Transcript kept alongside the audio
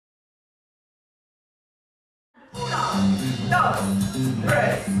dos,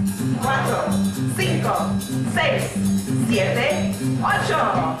 tres, cuatro, cinco, seis, siete,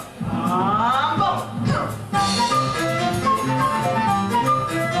 ocho. ¡Mambo!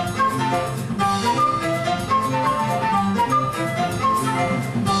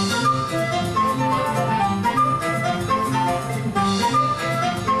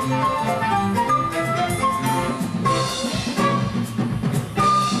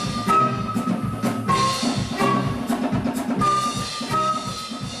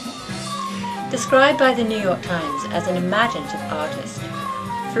 Described by the New York Times as an imaginative artist,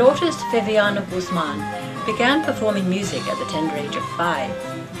 flautist Viviana Guzman began performing music at the tender age of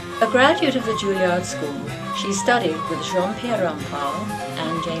 5. A graduate of the Juilliard School, she studied with Jean-Pierre Rampal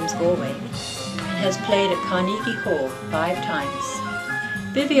and James Galway and has played at Carnegie Hall 5 times.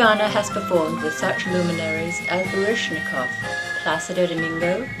 Viviana has performed with such luminaries as Baryshnikov, Placido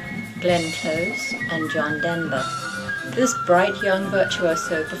Domingo, Glenn Close and John Denver. This bright young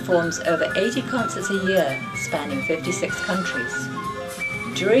virtuoso performs over 80 concerts a year, spanning 56 countries.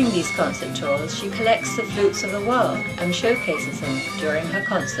 During these concert tours, she collects the flutes of the world and showcases them during her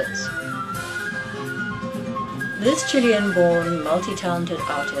concerts. This Chilean-born, multi-talented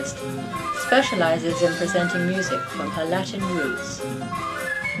artist specializes in presenting music from her Latin roots. All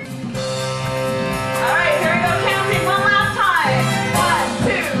right, here we go, counting one last time. 1,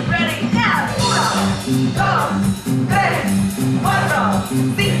 2, ready, now. 1, 2, 3, 4, 5,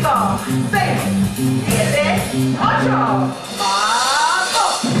 6, 7, 8.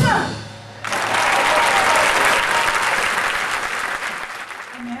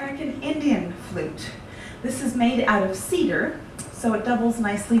 American Indian flute. This is made out of cedar, so it doubles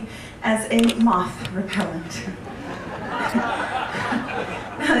nicely as a moth repellent.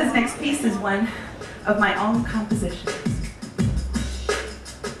 Now this next piece is one of my own compositions.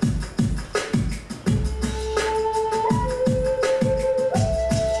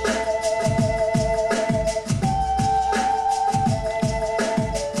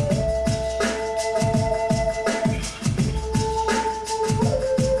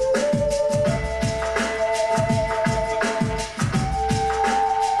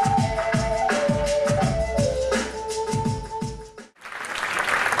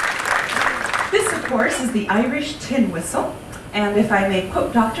 This, of course, is the Irish tin whistle, and if I may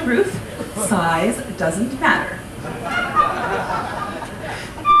quote Dr. Ruth, size doesn't matter.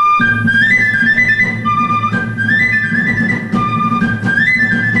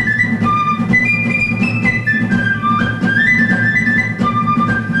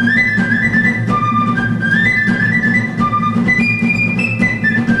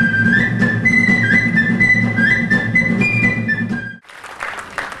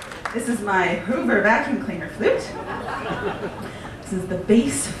 This is my Hoover vacuum cleaner flute. This is the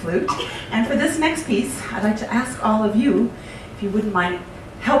bass flute. And for this next piece, I'd like to ask all of you if you wouldn't mind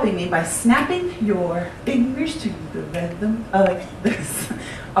helping me by snapping your fingers to the rhythm of this.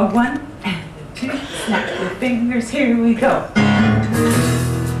 A 1 and a 2, snap your fingers, here we go.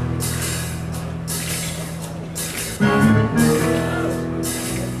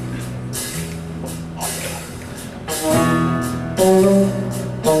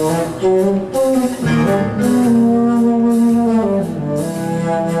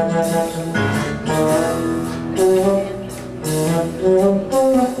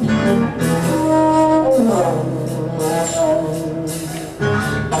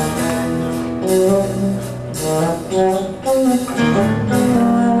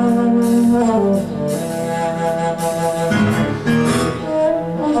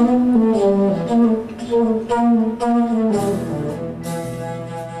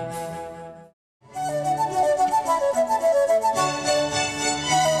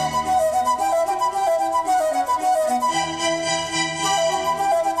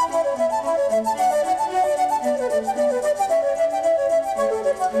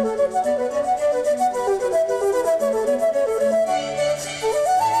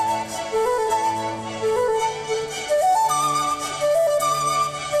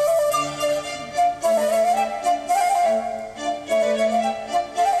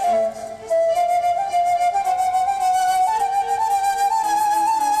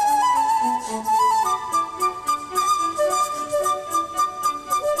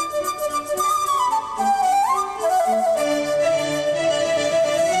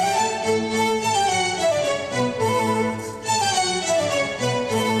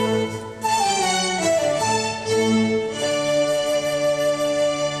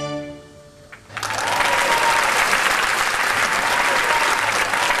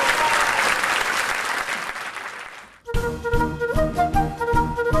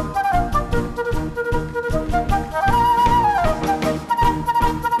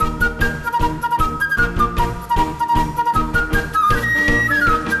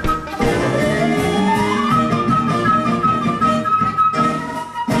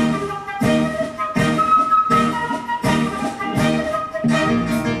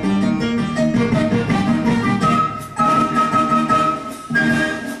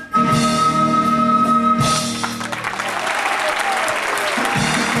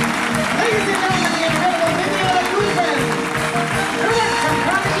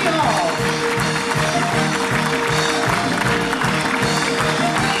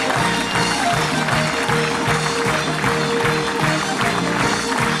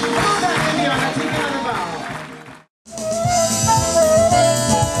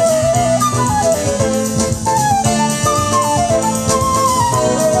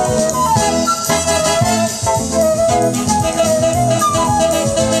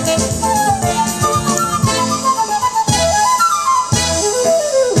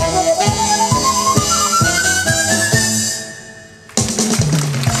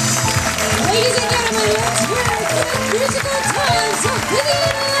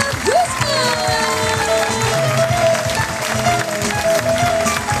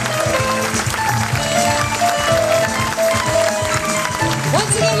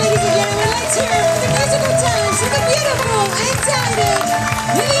 and talented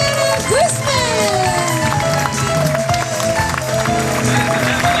Viviana